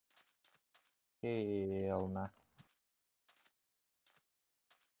Hell nah.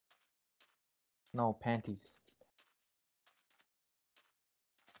 No, panties.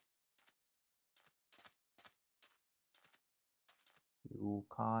 You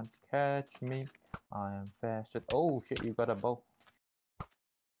can't catch me. I am faster. Oh shit, you got a bow.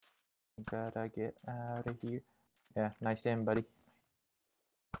 Gotta get out of here. Yeah, nice aim, buddy.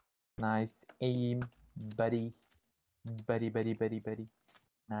 Nice aim, buddy. Buddy.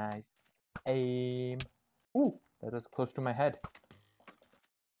 Nice aim. Ooh, that was close to my head.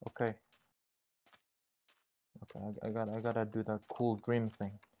 Okay. Okay, I gotta do that cool dream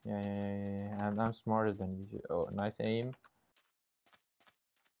thing. Yeah. I'm smarter than you. Oh, nice aim.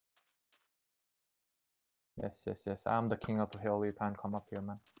 Yes. I'm the king of the hill. You can't come up here,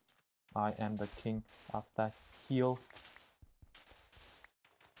 man. I am the king of that hill.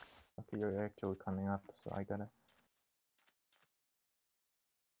 Okay, you're actually coming up, so I gotta.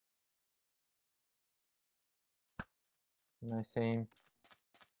 Nice aim.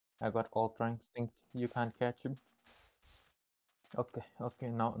 I got Ultra Instinct. You can't catch him. Okay.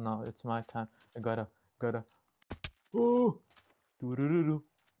 Now it's my time. I gotta. Oh! Doo-doo-doo-doo.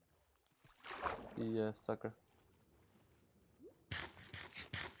 Yeah, sucker.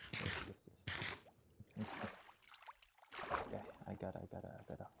 Yes. Okay, I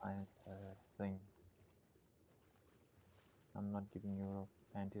gotta find a thing. I'm not giving your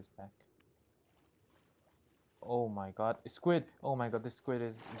panties back. Oh my god, squid! Oh my god, this squid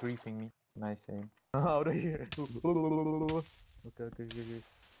is griefing me. Nice aim. Out of here! Okay.